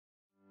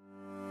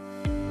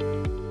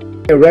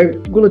A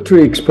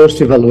regulatory ex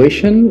post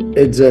evaluation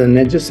is an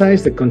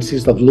exercise that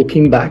consists of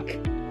looking back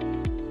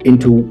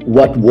into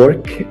what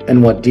worked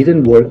and what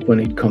didn't work when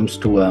it comes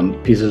to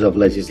pieces of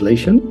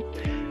legislation.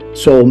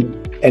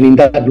 And in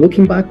that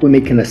looking back, we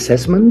make an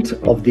assessment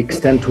of the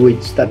extent to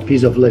which that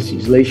piece of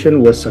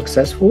legislation was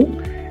successful,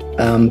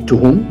 to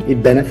whom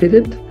it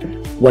benefited,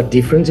 what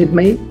difference it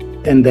made,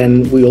 and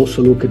then we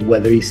also look at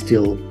whether it's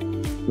still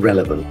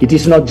relevant. It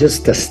is not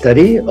just a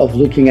study of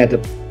looking at a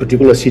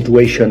particular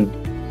situation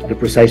at a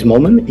precise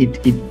moment.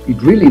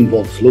 It really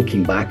involves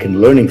looking back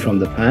and learning from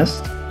the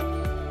past